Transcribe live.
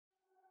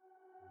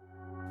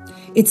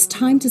It's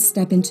time to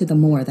step into the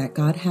more that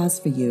God has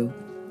for you.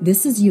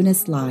 This is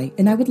Eunice Lai,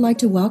 and I would like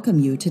to welcome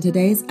you to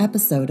today's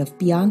episode of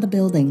Beyond the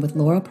Building with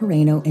Laura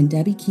Pereno and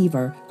Debbie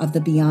Keever of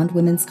the Beyond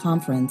Women's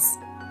Conference.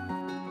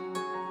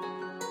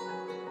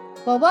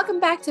 Well, welcome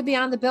back to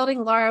Beyond the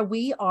Building, Laura.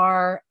 We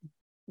are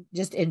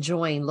just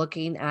enjoying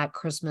looking at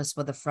Christmas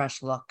with a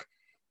fresh look,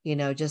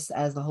 just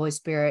as the Holy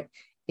Spirit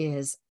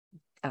is,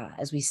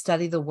 as we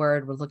study the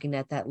word, we're looking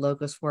at that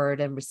Logos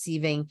word and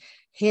receiving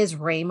his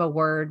Rhema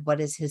word. What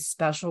is his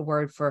special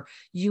word for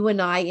you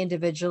and I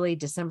individually,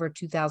 December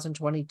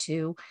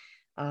 2022?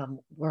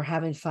 We're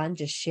having fun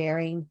just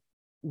sharing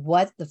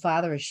what the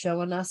Father is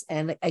showing us.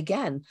 And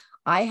again,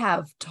 I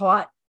have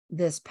taught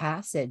this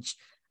passage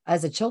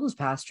as a children's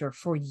pastor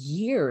for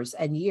years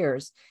and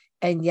years.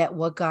 And yet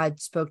what God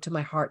spoke to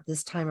my heart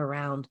this time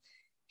around,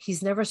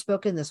 he's never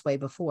spoken this way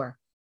before.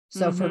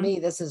 So for me,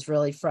 this is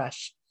really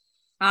fresh.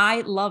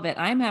 I love it.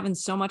 I'm having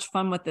so much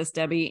fun with this,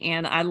 Debbie.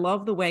 And I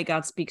love the way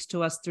God speaks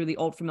to us through the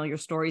old familiar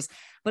stories,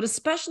 but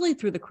especially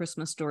through the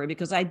Christmas story,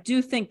 because I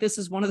do think this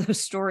is one of those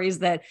stories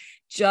that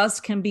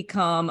just can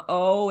become,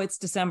 oh, it's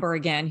December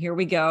again. Here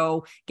we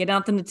go. Get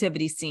out the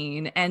nativity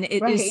scene. And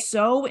it is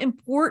so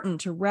important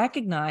to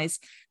recognize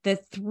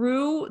that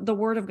through the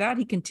word of God,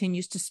 he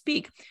continues to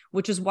speak,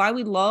 which is why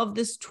we love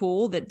this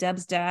tool that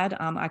Deb's dad,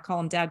 I call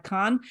him Dad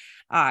Khan,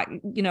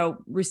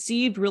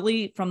 received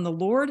really from the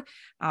Lord,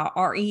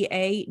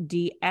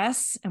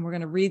 READS. And we're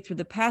going to read through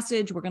the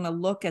passage. We're going to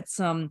look at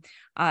some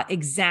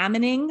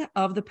examining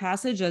of the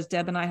passage, as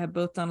Deb and I have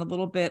both done a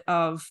little bit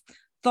of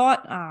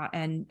thought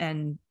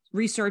and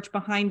research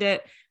behind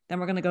it. Then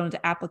we're going to go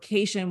into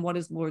application. What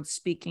is Lord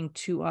speaking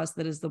to us?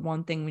 That is the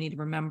one thing we need to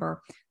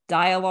remember.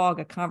 Dialogue,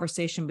 a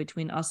conversation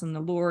between us and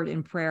the Lord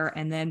in prayer.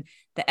 And then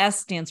the S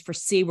stands for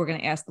C. We're going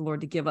to ask the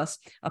Lord to give us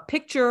a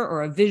picture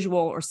or a visual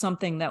or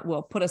something that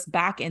will put us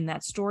back in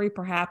that story,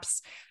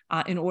 perhaps,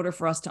 in order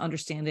for us to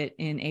understand it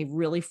in a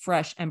really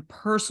fresh and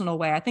personal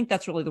way. I think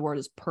that's really the word,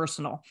 is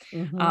personal.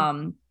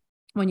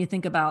 When you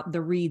think about the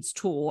Reads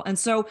tool. And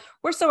so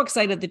we're so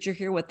excited that you're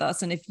here with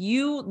us. And if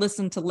you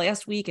listened to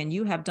last week and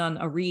you have done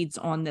a Reads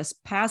on this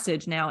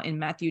passage now in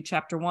Matthew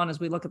chapter 1, as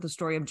we look at the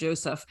story of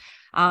Joseph,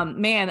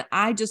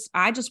 I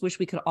just wish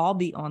we could all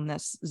be on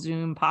this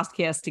Zoom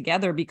podcast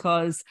together,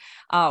 because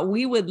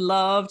we would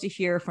love to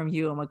hear from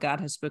you and what God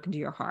has spoken to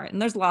your heart.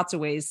 And there's lots of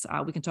ways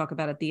we can talk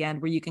about at the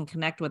end where you can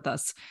connect with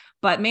us.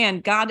 But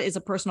man, God is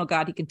a personal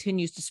God. He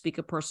continues to speak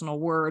a personal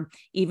word,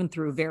 even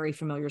through very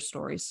familiar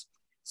stories.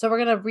 So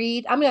we're going to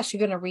read, I'm actually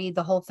going to read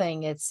the whole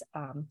thing. It's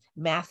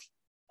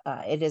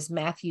it is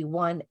Matthew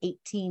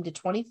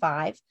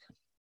 1:18-25.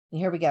 And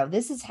here we go.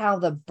 This is how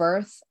the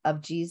birth of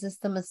Jesus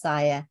the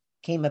Messiah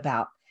came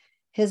about.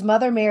 His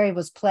mother Mary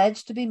was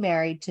pledged to be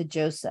married to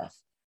Joseph,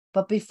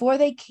 but before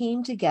they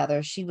came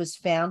together, she was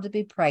found to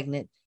be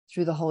pregnant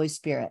through the Holy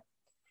Spirit.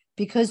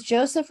 Because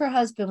Joseph, her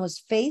husband, was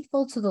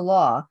faithful to the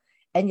law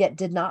and yet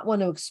did not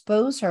want to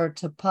expose her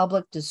to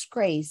public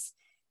disgrace,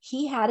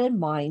 he had in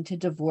mind to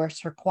divorce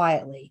her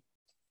quietly.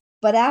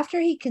 But after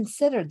he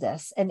considered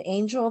this, an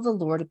angel of the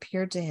Lord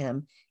appeared to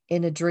him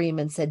in a dream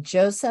and said,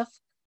 Joseph,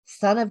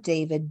 son of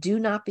David, do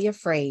not be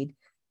afraid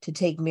to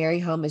take Mary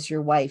home as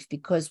your wife,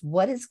 because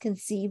what is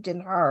conceived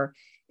in her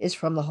is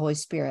from the Holy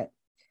Spirit.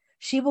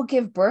 She will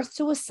give birth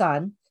to a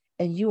son,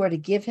 and you are to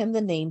give him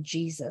the name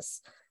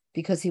Jesus,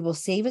 because he will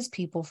save his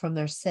people from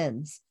their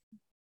sins.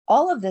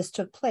 All of this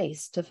took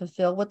place to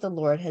fulfill what the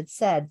Lord had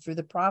said through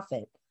the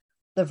prophet.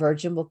 The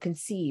virgin will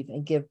conceive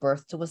and give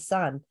birth to a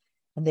son,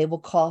 and they will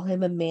call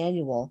him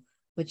Emmanuel,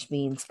 which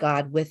means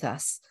God with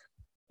us.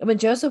 And when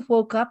Joseph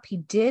woke up, he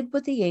did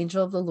what the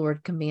angel of the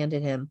Lord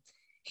commanded him.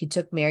 He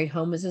took Mary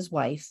home as his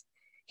wife.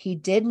 He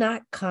did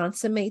not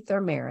consummate their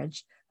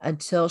marriage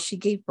until she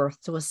gave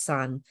birth to a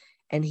son,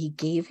 and he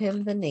gave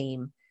him the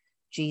name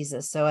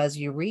Jesus. So as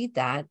you read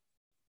that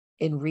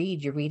you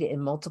read it in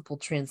multiple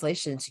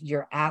translations.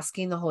 You're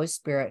asking the Holy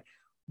Spirit,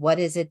 what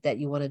is it that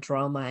you want to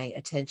draw my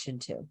attention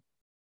to?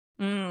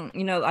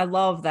 I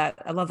love that.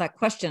 I love that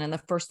question. And the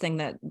first thing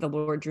that the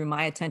Lord drew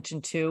my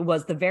attention to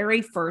was the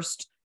very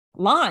first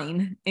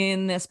line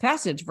in this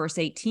passage, verse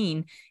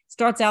 18,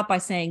 starts out by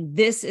saying,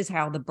 this is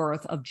how the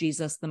birth of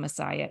Jesus, the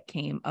Messiah,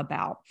 came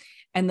about.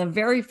 And the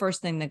very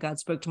first thing that God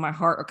spoke to my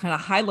heart, or kind of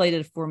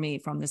highlighted for me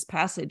from this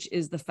passage,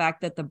 is the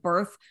fact that the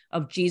birth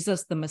of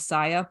Jesus, the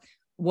Messiah,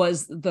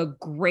 was the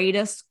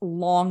greatest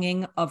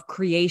longing of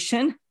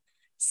creation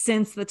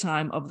since the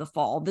time of the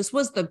fall. This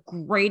was the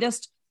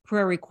greatest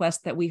prayer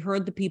request that we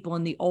heard the people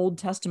in the Old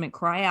Testament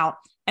cry out,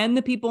 and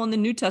the people in the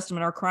New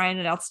Testament are crying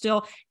it out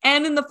still.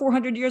 And in the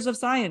 400 years of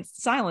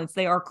silence,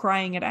 they are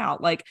crying it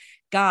out like,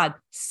 God,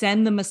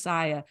 send the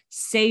Messiah,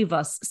 save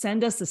us,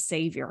 send us a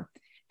savior.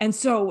 And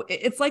so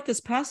it's like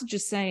this passage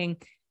is saying,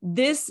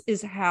 this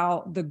is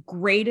how the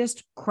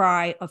greatest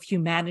cry of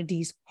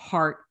humanity's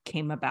heart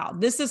came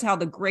about. This is how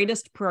the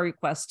greatest prayer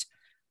request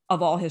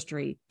of all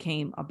history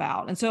came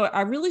about. And so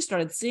I really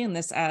started seeing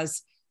this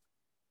as,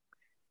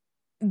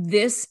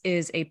 this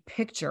is a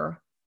picture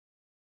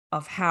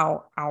of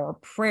how our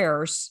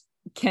prayers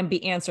can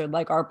be answered,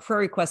 like our prayer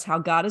requests, how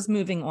God is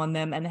moving on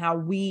them and how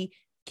we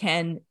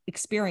can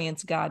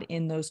experience God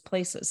in those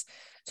places.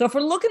 So if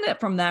we're looking at it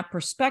from that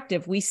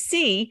perspective, we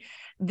see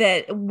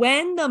that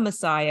when the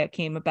Messiah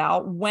came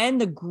about, when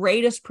the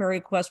greatest prayer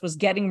request was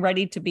getting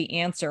ready to be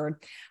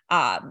answered,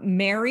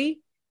 Mary,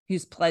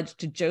 who's pledged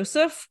to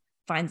Joseph,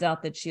 finds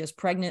out that she is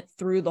pregnant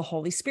through the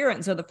Holy Spirit.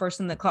 And so the first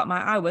thing that caught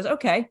my eye was,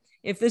 okay,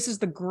 if this is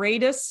the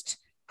greatest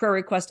prayer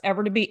request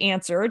ever to be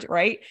answered,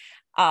 right?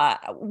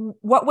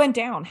 What went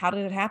down? How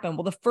did it happen?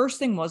 Well, the first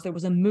thing was there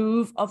was a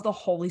move of the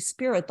Holy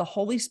Spirit. The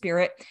Holy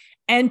Spirit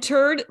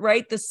entered,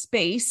 right, the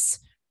space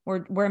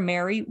where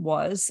Mary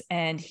was,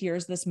 and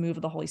here's this move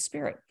of the Holy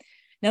Spirit.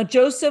 Now,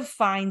 Joseph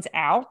finds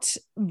out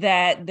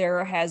that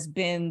there has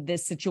been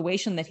this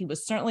situation that he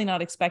was certainly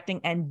not expecting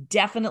and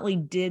definitely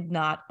did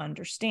not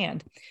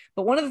understand.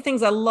 But one of the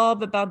things I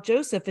love about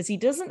Joseph is he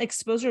doesn't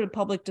expose her to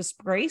public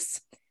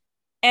disgrace,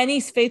 and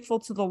he's faithful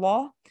to the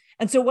law.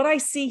 And so what I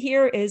see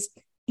here is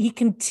he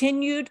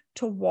continued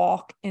to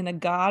walk in a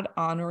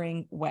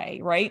God-honoring way,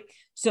 right?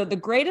 So the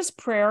greatest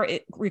prayer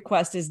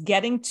request is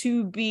getting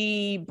to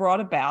be brought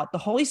about. The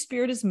Holy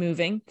Spirit is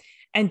moving,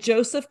 and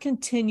Joseph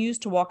continues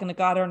to walk in a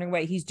God-honoring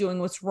way. He's doing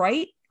what's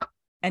right,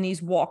 and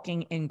he's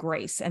walking in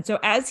grace. And so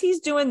as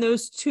he's doing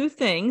those two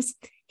things,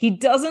 he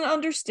doesn't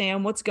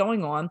understand what's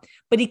going on,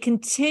 but he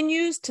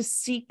continues to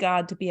seek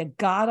God to be a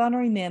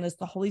God-honoring man as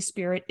the Holy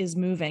Spirit is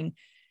moving.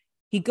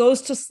 He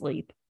goes to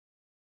sleep,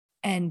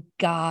 and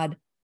God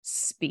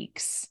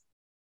speaks.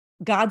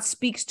 God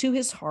speaks to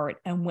his heart.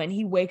 And when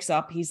he wakes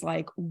up, he's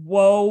like,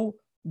 whoa,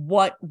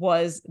 what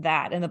was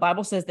that? And the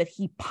Bible says that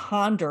he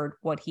pondered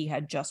what he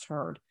had just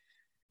heard.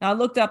 Now I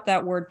looked up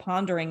that word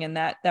pondering, and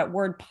that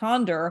word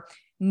ponder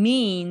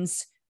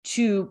means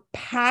to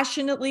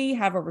passionately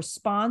have a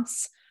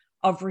response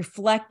of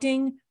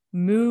reflecting,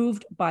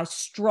 moved by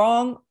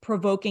strong,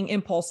 provoking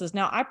impulses.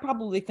 Now, I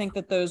probably think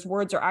that those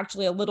words are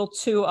actually a little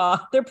too,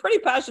 they're pretty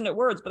passionate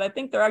words, but I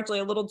think they're actually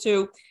a little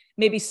too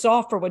maybe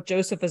soft for what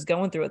Joseph is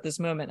going through at this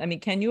moment. I mean,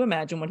 can you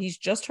imagine what he's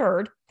just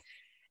heard?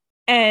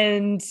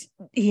 And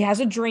he has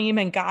a dream,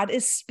 and God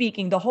is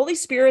speaking. The Holy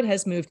Spirit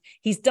has moved.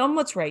 He's done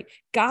what's right.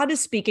 God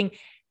is speaking,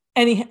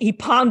 and he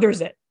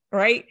ponders it,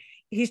 right?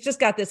 He's just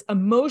got this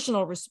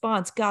emotional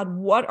response. God,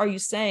 what are you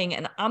saying?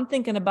 And I'm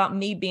thinking about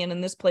me being in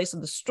this place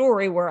of the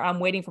story where I'm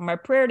waiting for my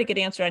prayer to get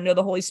answered. I know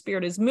the Holy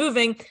Spirit is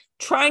moving,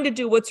 trying to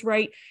do what's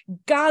right.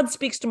 God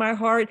speaks to my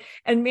heart.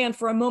 And man,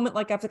 for a moment,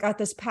 like I've got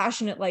this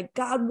passionate, like,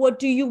 God, what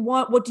do you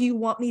want? What do you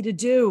want me to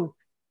do?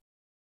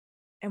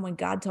 And when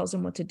God tells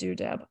him what to do,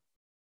 Deb,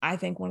 I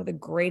think one of the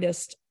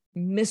greatest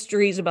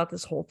mysteries about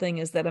this whole thing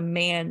is that a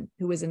man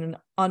who is in an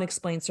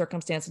unexplained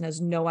circumstance and has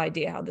no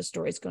idea how this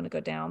story is going to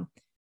go down,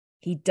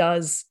 he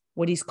does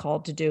what he's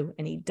called to do,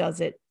 and he does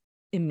it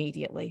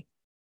immediately.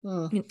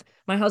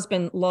 My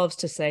husband loves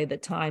to say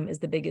that time is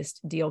the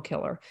biggest deal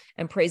killer,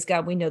 and praise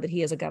God, we know that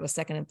he has got a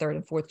second and third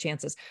and fourth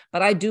chances.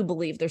 But I do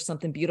believe there's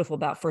something beautiful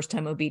about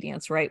first-time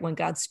obedience, right? When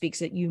God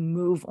speaks it, you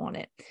move on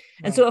it. Right.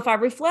 And so if I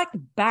reflect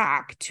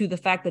back to the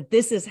fact that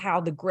this is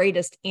how the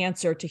greatest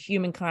answer to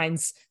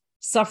humankind's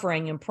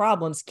suffering and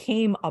problems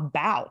came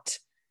about,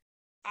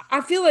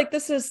 I feel like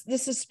this is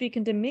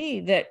speaking to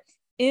me that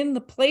in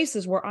the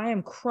places where I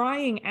am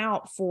crying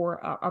out for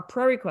a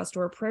prayer request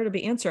or a prayer to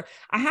be answered,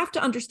 I have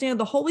to understand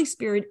the Holy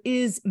Spirit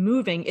is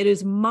moving. It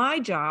is my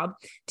job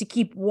to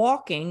keep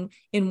walking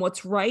in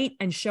what's right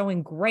and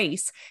showing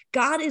grace.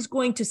 God is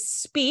going to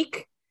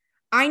speak.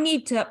 I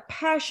need to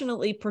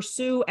passionately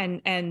pursue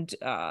and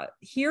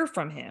hear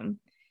from him.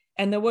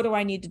 And then what do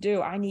I need to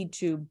do? I need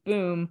to,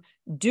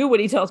 do what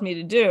he tells me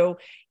to do.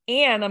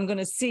 And I'm going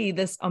to see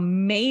this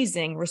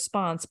amazing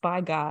response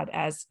by God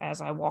as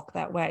I walk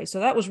that way. So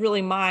that was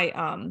really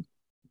my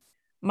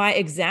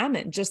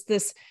examine. Just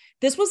this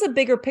was a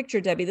bigger picture,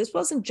 Debbie. This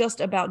wasn't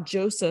just about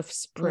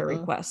Joseph's prayer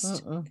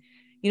request.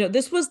 You know,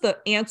 this was the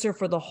answer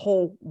for the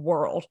whole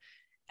world.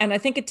 And I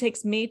think it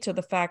takes me to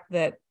the fact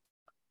that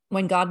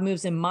when God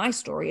moves in my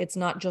story, it's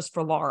not just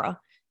for Laura.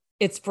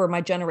 It's for my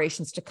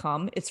generations to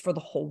come. It's for the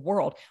whole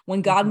world.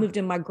 When God moved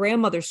in my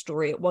grandmother's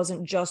story, it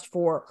wasn't just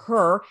for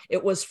her.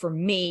 It was for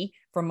me,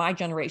 for my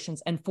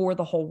generations, and for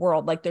the whole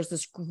world. Like there's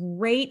this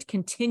great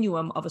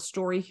continuum of a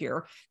story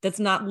here that's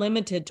not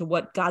limited to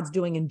what God's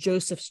doing in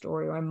Joseph's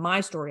story or in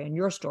my story and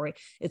your story.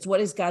 It's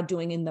what is God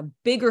doing in the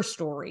bigger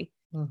story.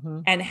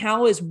 And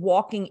how is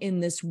walking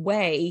in this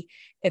way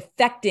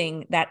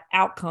affecting that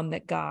outcome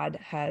that God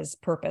has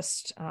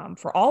purposed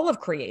for all of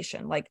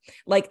creation? Like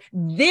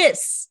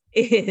this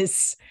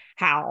is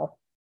how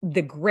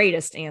the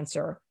greatest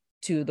answer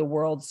to the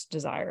world's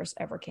desires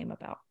ever came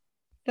about.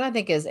 What I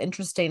think is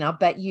interesting, I'll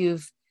bet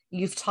you've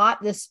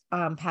taught this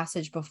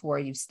passage before,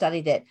 you've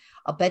studied it.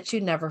 I'll bet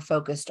you never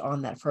focused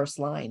on that first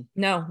line.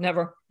 No,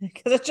 never,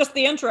 because it's just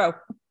the intro.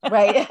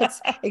 Right.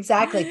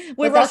 Exactly.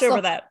 We rush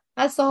over that.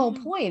 That's the whole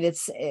point.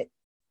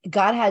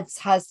 God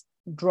has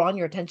drawn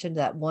your attention to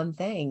that one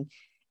thing,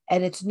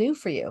 and it's new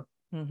for you.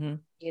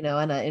 You know,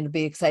 and it'd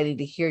be exciting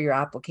to hear your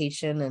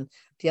application and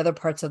the other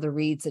parts of the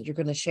reads that you're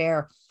going to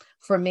share.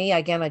 For me,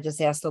 again, I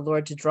just asked the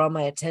Lord to draw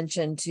my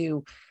attention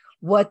to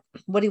what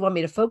do you want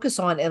me to focus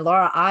on? And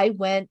Laura, I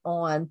went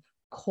on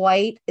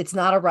it's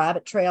not a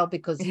rabbit trail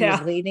because he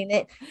was leading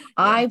it.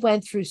 I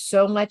went through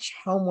so much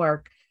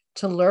homework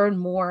to learn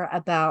more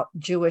about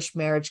Jewish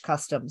marriage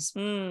customs.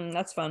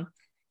 That's fun.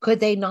 Could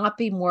they not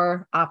be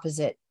more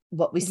opposite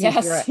what we see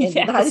here in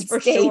the United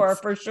for States?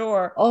 For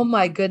sure. Oh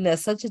my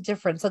goodness, such a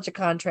difference, such a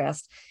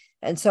contrast.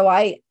 And so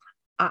I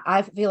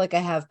feel like I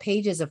have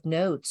pages of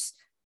notes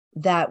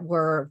that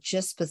were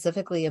just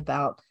specifically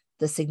about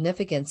the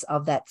significance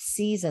of that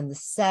season, the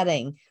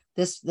setting.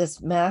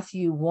 This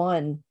Matthew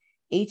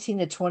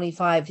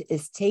 1:18-25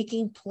 is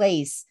taking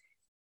place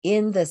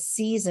in the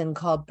season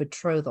called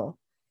betrothal.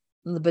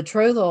 And the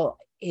betrothal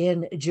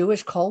in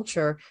Jewish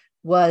culture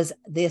was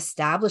the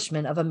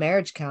establishment of a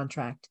marriage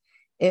contract.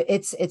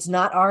 It's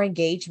not our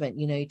engagement.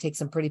 You know, you take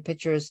some pretty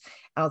pictures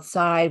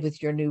outside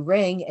with your new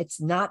ring. It's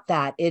not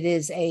that. It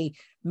is a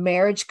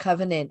marriage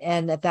covenant.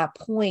 And at that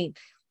point,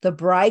 the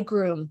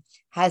bridegroom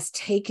has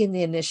taken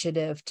the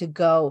initiative to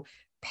go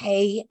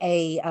pay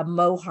a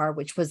mohar,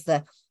 which was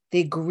the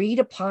agreed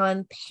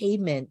upon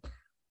payment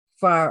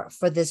for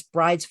this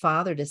bride's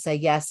father to say,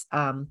 yes,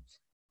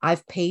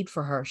 I've paid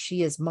for her.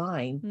 She is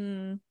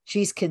mine.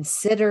 She's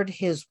considered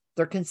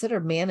they're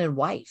considered man and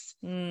wife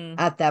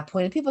at that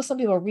point. And some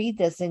people read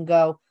this and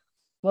go,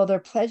 well, they're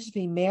pledged to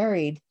be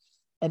married.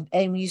 And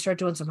when you start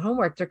doing some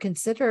homework, they're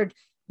considered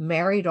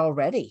married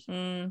already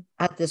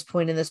at this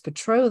point in this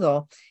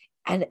betrothal.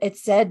 And it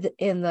said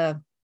in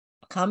the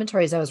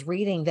commentaries I was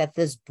reading that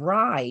this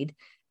bride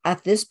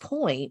at this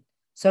point,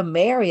 so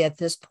Mary at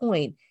this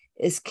point,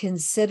 is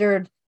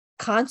considered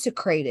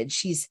consecrated.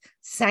 She's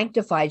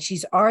sanctified.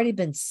 She's already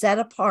been set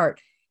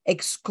apart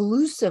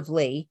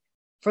exclusively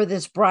for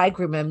this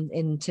bridegroom. And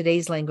in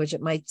today's language,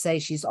 it might say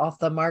she's off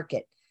the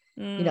market.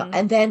 You know,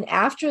 and then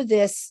after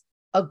this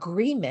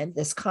agreement,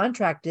 this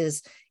contract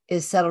is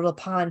settled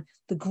upon,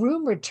 the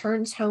groom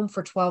returns home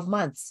for 12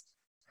 months,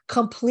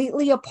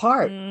 completely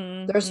apart.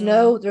 There's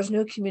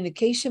no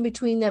communication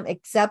between them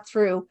except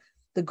through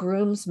the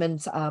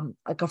groomsman's,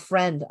 like a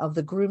friend of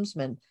the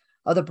groomsman,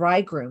 of the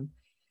bridegroom.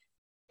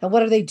 And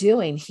what are they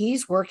doing?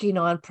 He's working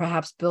on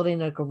perhaps building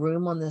like a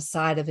room on the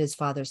side of his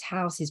father's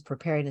house. He's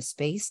preparing a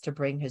space to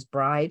bring his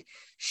bride.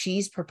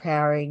 She's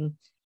preparing,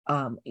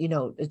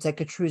 it's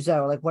like a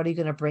trousseau. Like, what are you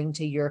going to bring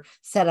to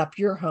set up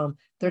your home?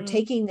 They're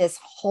taking this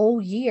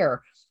whole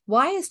year.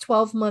 Why is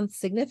 12 months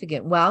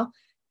significant? Well,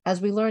 as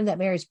we learned that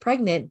Mary's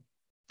pregnant,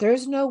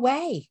 there's no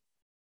way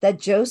that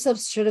Joseph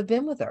should have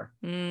been with her.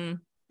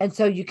 And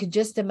so you can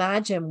just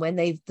imagine when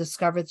they've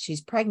discovered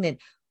she's pregnant,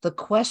 the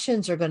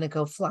questions are going to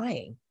go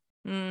flying.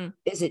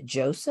 Is it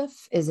Joseph?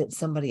 Is it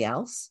somebody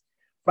else?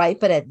 Right.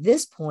 But at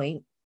this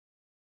point,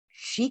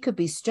 she could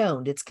be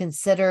stoned. It's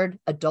considered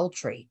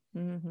adultery.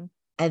 And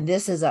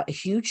this is a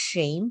huge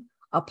shame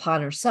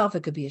upon herself.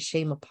 It could be a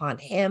shame upon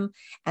him.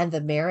 And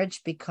the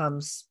marriage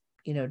becomes,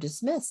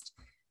 dismissed.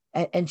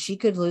 And she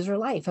could lose her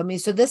life. I mean,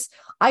 so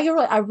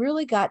I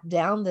really got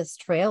down this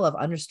trail of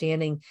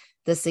understanding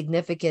the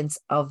significance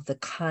of the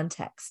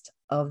context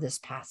of this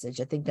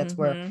passage. I think that's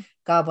where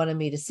God wanted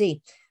me to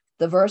see.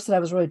 The verse that I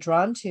was really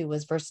drawn to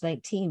was verse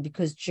 19,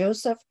 because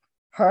Joseph,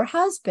 her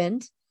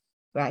husband,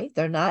 right,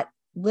 they're not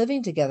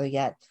living together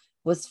yet,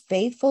 was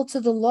faithful to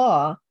the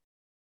law,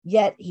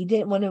 yet he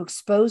didn't want to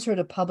expose her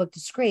to public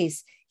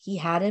disgrace. He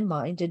had in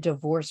mind to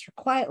divorce her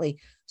quietly.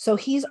 So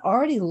he's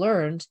already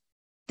learned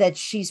that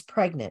she's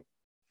pregnant.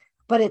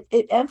 But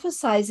it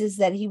emphasizes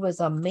that he was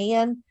a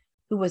man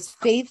who was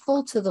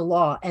faithful to the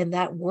law. And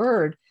that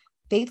word,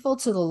 faithful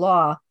to the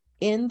law,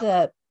 in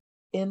the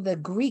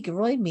Greek, it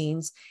really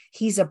means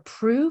he's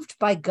approved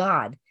by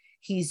God.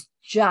 He's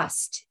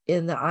just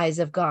in the eyes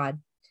of God.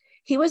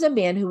 He was a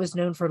man who was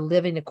known for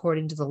living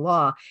according to the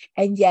law.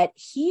 And yet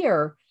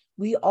here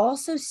we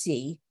also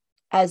see,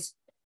 as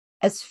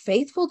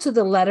faithful to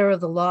the letter of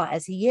the law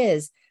as he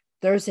is,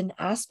 there's an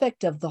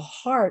aspect of the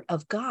heart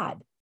of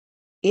God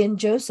in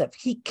Joseph.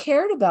 He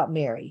cared about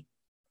Mary,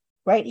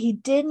 right? He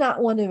did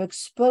not want to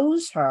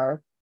expose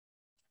her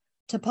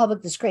to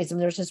public disgrace. I mean,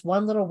 there's just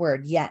one little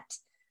word, yet,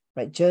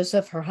 right?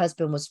 Joseph, her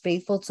husband, was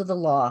faithful to the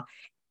law,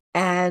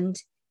 and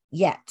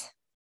yet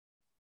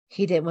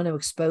he didn't want to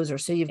expose her.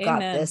 So you've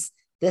got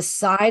this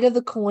side of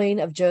the coin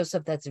of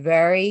Joseph that's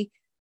very,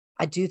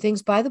 I do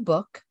things by the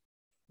book,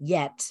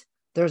 yet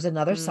there's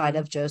another side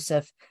of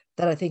Joseph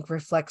that I think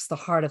reflects the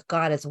heart of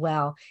God as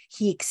well.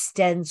 He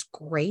extends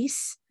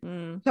grace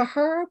to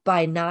her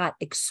by not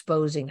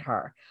exposing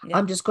her. Yeah.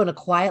 I'm just going to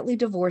quietly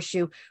divorce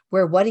you,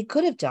 where what he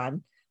could have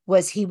done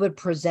was he would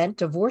present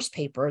divorce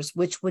papers,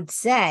 which would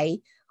say,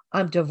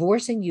 I'm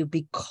divorcing you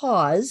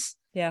because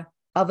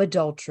of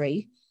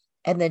adultery.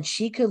 And then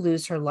she could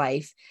lose her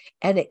life.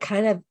 And it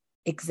kind of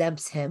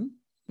exempts him,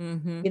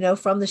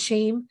 from the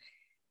shame.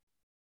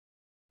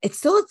 It's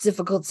still a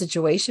difficult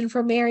situation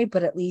for Mary,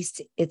 but at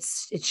least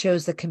it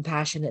shows the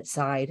compassionate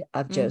side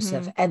of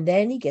Joseph. And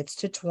then he gets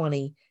to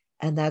 20,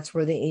 and that's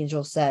where the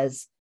angel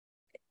says,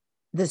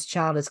 this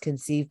child is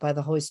conceived by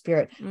the Holy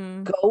Spirit.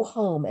 Go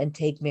home and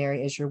take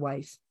Mary as your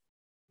wife.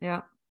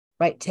 Yeah.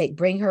 Right.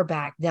 Bring her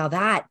back. Now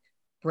that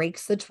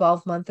breaks the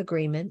 12-month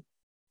agreement.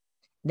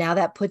 Now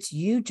that puts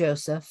you,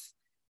 Joseph,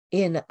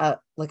 in a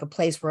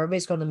place where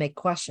everybody's going to make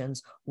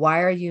questions.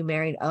 Why are you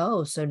married?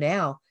 Oh, so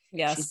now she's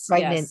Yes,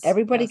 pregnant. yes,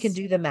 Everybody can yes.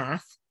 do the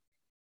math,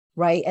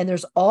 right? And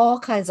there's all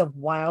kinds of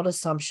wild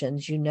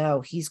assumptions,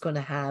 he's going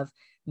to have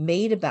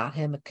made about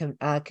him,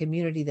 a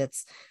community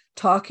that's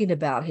talking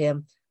about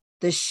him,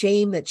 the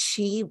shame that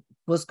she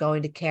was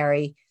going to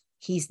carry.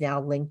 He's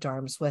now linked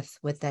arms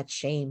with that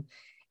shame,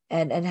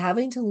 and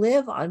having to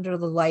live under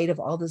the light of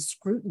all this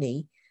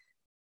scrutiny.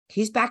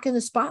 He's back in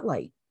the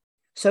spotlight.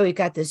 So we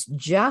got this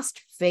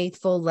just,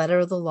 faithful letter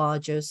of the law,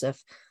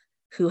 Joseph,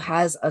 who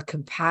has a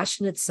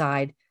compassionate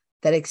side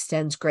that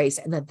extends grace.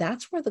 And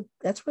that's where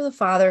the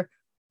Father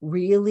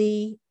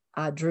really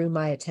drew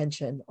my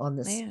attention on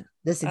this I love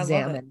it.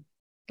 examine.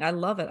 I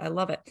love it. I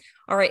love it.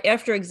 All right.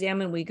 After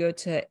examine, we go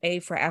to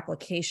A for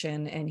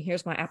application. And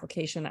here's my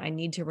application. I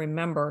need to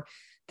remember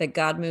that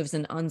God moves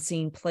in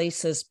unseen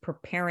places,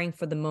 preparing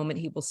for the moment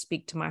he will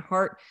speak to my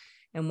heart.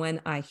 And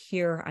when I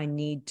hear, I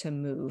need to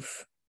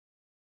move.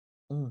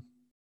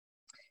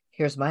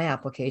 Here's my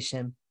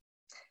application.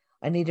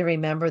 I need to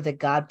remember that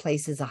God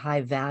places a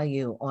high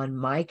value on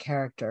my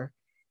character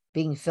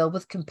being filled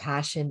with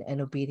compassion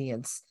and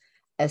obedience,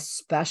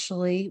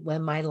 especially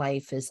when my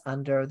life is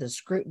under the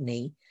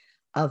scrutiny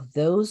of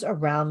those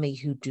around me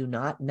who do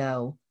not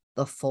know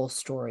the full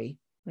story.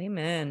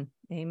 Amen.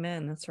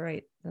 Amen. That's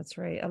right. That's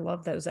right. I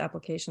love those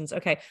applications.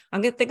 Okay.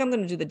 I'm going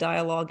to do the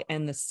dialogue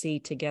and the C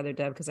together,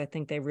 Deb, because I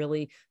think they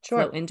really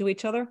flow into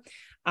each other.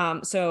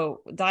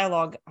 So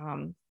dialogue,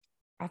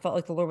 I felt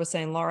like the Lord was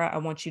saying, Laura, I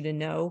want you to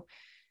know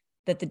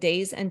that the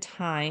days and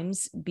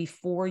times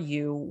before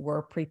you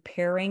were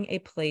preparing a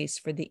place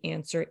for the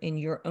answer in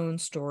your own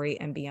story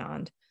and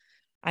beyond.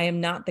 I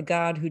am not the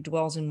God who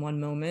dwells in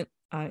one moment.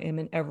 I am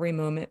in every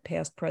moment,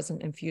 past,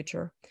 present, and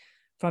future.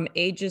 From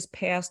ages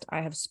past, I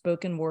have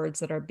spoken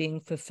words that are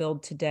being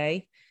fulfilled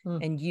today,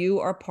 and you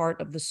are part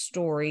of the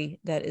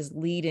story that is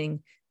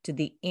leading to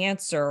the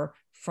answer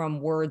from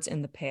words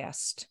in the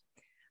past.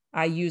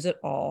 I use it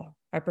all.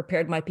 I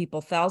prepared my people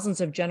thousands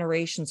of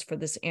generations for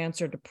this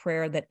answer to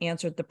prayer that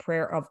answered the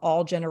prayer of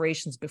all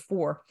generations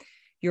before.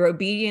 Your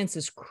obedience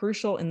is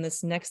crucial in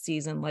this next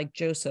season, like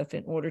Joseph,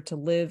 in order to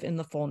live in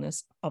the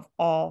fullness of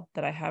all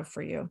that I have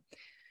for you.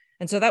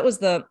 And so that was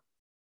the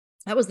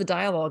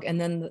dialogue.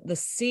 And then the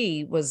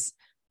C was,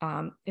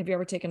 have you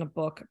ever taken a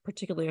book,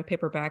 particularly a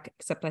paperback,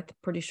 except I'm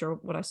pretty sure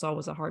what I saw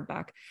was a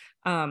hardback.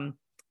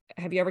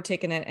 Have you ever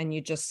taken it and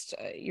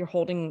you're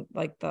holding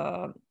like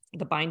the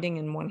binding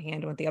in one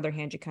hand, and with the other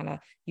hand, you kind of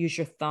use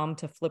your thumb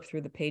to flip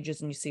through the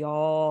pages, and you see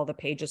all the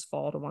pages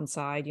fall to one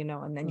side,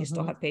 and then you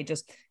still have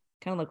pages,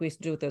 kind of like we used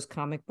to do with those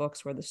comic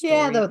books where the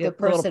story, the little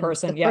person,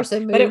 person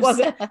moves. But it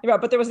wasn't,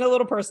 but there was no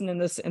little person in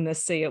this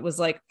C. It was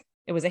like,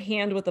 it was a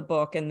hand with a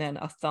book and then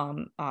a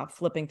thumb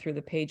flipping through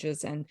the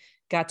pages, and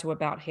got to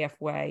about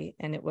halfway.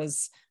 And it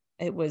was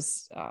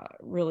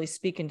really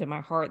speaking to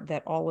my heart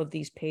that all of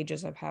these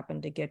pages have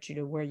happened to get you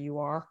to where you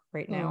are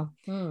right now.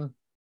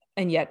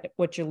 And yet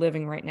what you're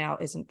living right now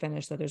isn't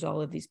finished. So there's all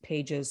of these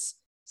pages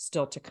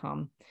still to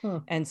come.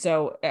 And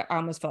so I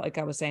almost felt like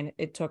I was saying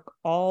it took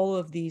all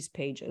of these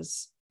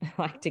pages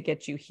like to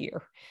get you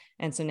here.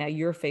 And so now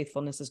your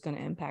faithfulness is going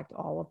to impact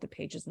all of the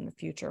pages in the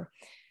future.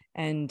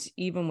 And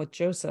even with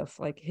Joseph,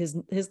 like his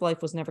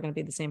life was never going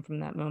to be the same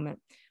from that moment,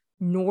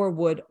 nor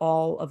would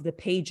all of the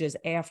pages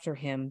after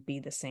him be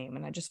the same.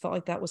 And I just felt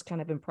like that was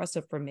kind of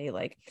impressive for me.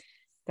 Like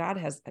God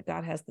has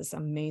this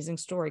amazing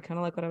story, kind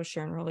of like what I was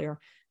sharing earlier.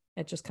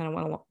 It just kind of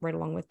went right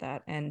along with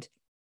that. And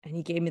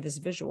he gave me this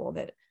visual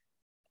that,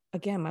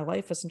 again, my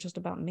life isn't just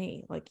about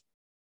me. Like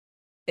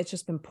it's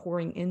just been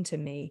pouring into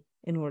me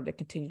in order to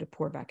continue to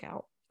pour back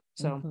out.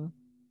 So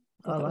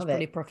that was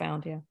pretty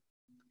profound. Yeah.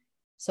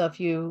 So if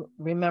you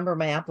remember,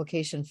 my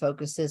application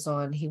focuses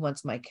on, he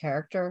wants my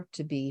character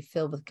to be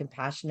filled with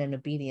compassion and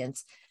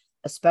obedience,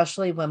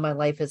 especially when my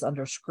life is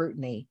under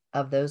scrutiny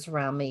of those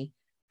around me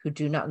who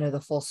do not know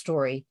the full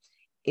story.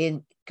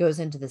 It goes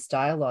into this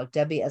dialogue.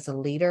 Debbie, as a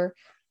leader,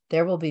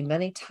 there will be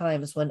many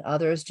times when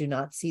others do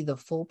not see the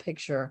full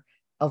picture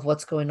of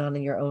what's going on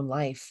in your own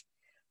life.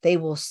 They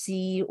will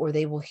see or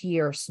they will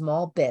hear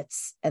small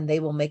bits, and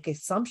they will make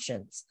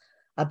assumptions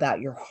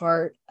about your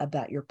heart,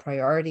 about your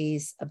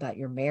priorities, about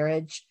your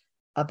marriage,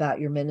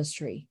 about your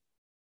ministry.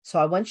 So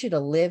I want you to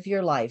live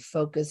your life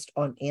focused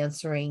on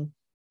answering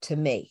to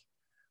me.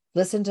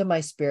 Listen to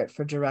my spirit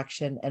for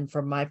direction and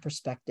from my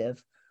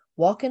perspective.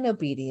 Walk in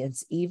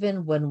obedience,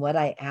 even when what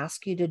I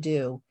ask you to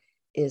do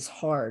is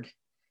hard.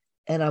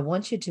 And I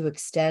want you to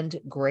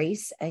extend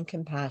grace and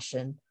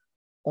compassion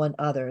on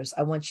others.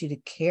 I want you to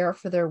care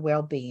for their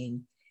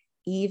well-being,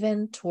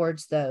 even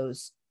towards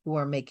those who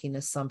are making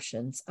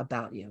assumptions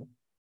about you.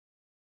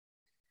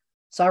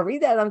 So I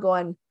read that and I'm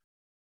going,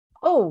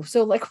 oh,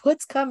 so like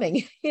what's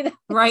coming?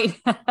 Right.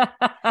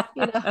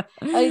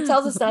 He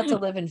tells us not to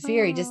live in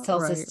fear. He just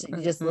tells us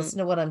to just listen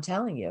to what I'm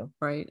telling you.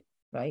 Right.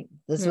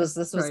 This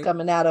was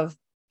coming out of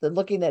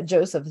looking at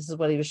Joseph. This is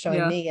what he was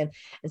showing me. And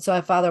so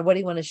Father, what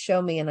do you want to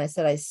show me? And I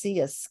said, I see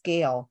a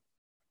scale.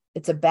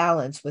 It's a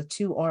balance with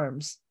two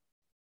arms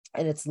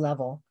and it's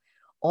level.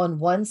 On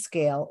one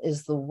scale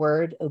is the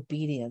word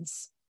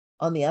obedience.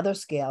 On the other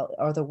scale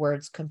are the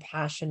words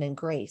compassion and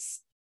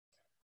grace.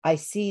 I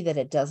see that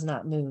it does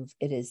not move.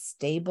 It is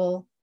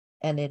stable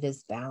and it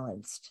is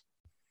balanced.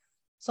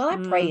 So I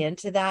pray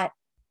into that.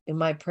 And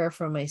my prayer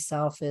for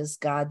myself is,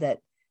 God, that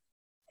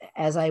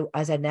as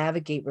I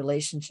navigate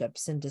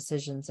relationships and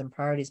decisions and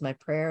priorities, my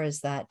prayer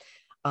is that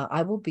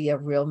I will be a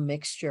real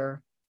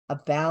mixture, a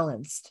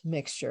balanced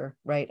mixture,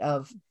 right,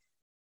 of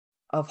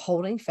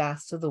holding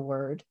fast to the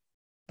word,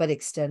 but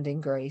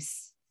extending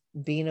grace,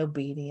 being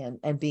obedient,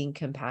 and being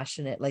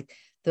compassionate. Like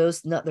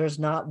there's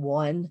not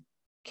one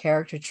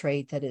character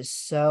trait that is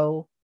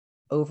so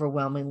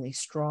overwhelmingly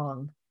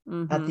strong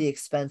at the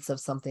expense of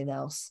something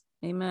else.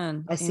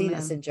 Amen. I see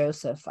this in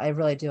Joseph. I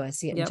really do. I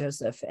see it in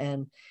Joseph,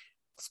 and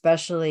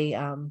especially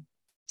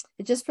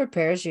it just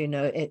prepares you,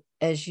 it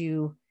as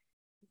you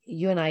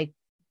and I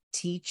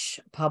teach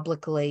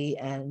publicly,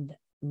 and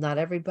not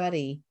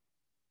everybody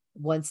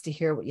wants to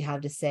hear what you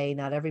have to say.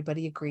 Not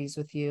everybody agrees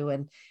with you,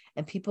 and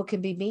people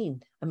can be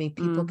mean. I mean,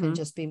 people can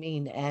just be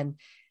mean. And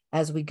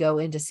as we go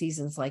into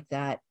seasons like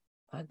that,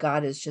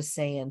 God is just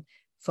saying,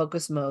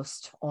 focus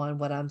most on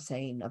what I'm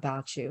saying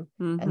about you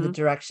and the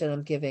direction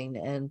I'm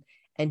giving,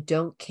 and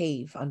don't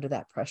cave under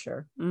that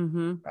pressure,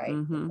 right?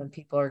 When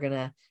people are going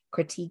to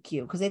critique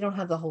you because they don't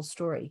have the whole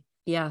story.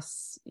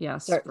 Yes,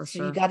 So for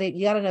sure. you got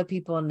to know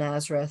people in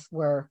Nazareth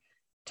were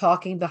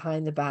talking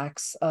behind the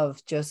backs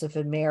of Joseph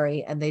and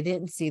Mary, and they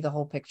didn't see the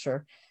whole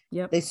picture.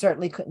 Yep. They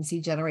certainly couldn't see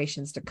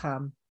generations to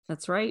come.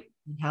 That's right.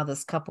 How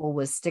this couple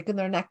was sticking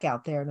their neck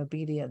out there in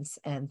obedience,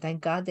 and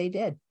thank God they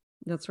did.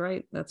 That's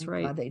right. That's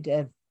right. God they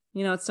did.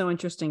 It's so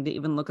interesting to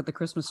even look at the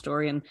Christmas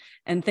story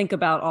and think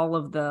about all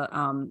of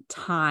the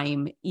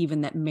time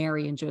even that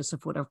Mary and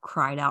Joseph would have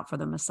cried out for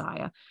the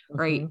Messiah,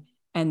 right?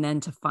 And then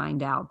to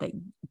find out that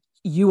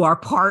you are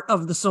part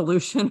of the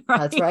solution, right?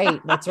 That's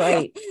right. That's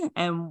right.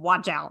 And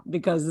watch out,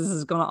 because this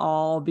is going to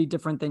all be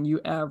different than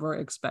you ever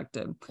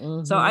expected.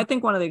 So I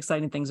think one of the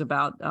exciting things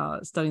about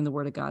studying the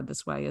Word of God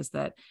this way is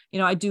that,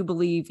 I do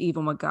believe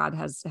even what God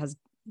has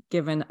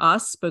given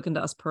us, spoken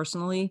to us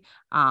personally,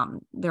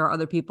 there are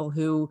other people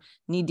who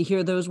need to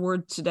hear those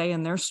words today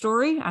in their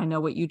story. I know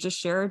what you just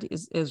shared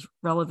is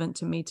relevant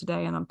to me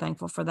today, and I'm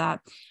thankful for that.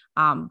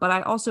 But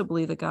I also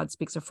believe that God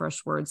speaks a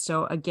fresh word.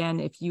 So again,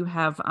 if you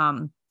have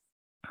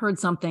heard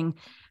something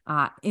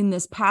in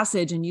this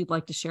passage and you'd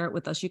like to share it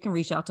with us, you can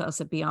reach out to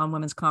us at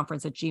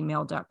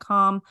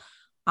beyondwomen'sconference@gmail.com.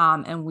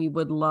 And we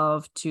would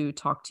love to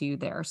talk to you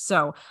there.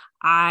 So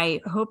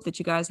I hope that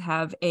you guys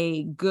have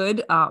a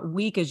good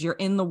week as you're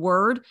in the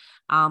Word.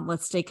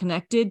 Let's stay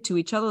connected to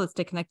each other. Let's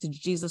stay connected to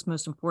Jesus,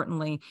 most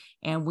importantly.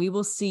 And we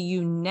will see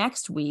you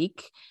next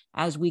week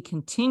as we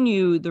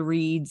continue the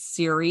Read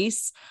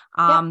series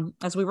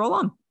as we roll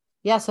on.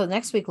 Yeah. So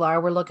next week,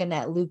 Laura, we're looking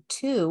at Luke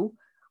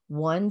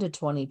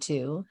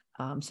 2:1-22.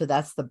 So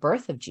that's the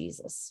birth of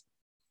Jesus.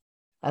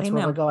 That's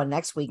where we're going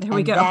next week. There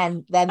we go.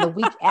 Then the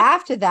week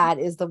after that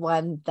is the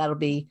one that'll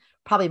be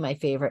probably my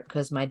favorite,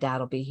 because my dad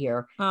will be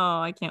here. Oh,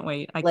 I can't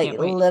wait. I can't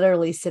wait.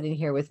 Literally sitting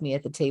here with me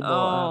at the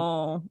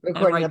table,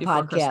 recording the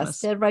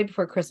podcast. And right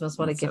before Christmas.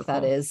 What a gift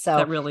that is. So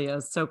that really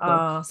is so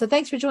cool. So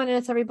thanks for joining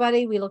us,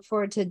 everybody. We look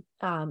forward to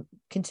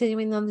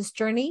continuing on this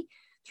journey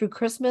through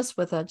Christmas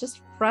with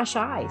just fresh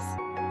eyes.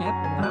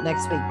 Yep.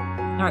 Next week.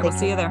 All right, we'll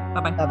see you there.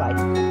 Bye-bye.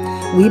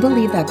 Bye-bye. We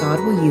believe that God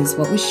will use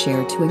what was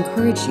shared to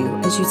encourage you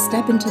as you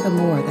step into the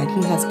more that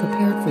He has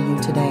prepared for you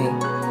today.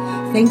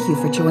 Thank you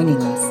for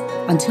joining us.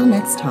 Until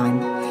next time,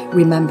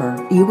 remember,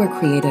 you were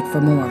created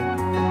for more.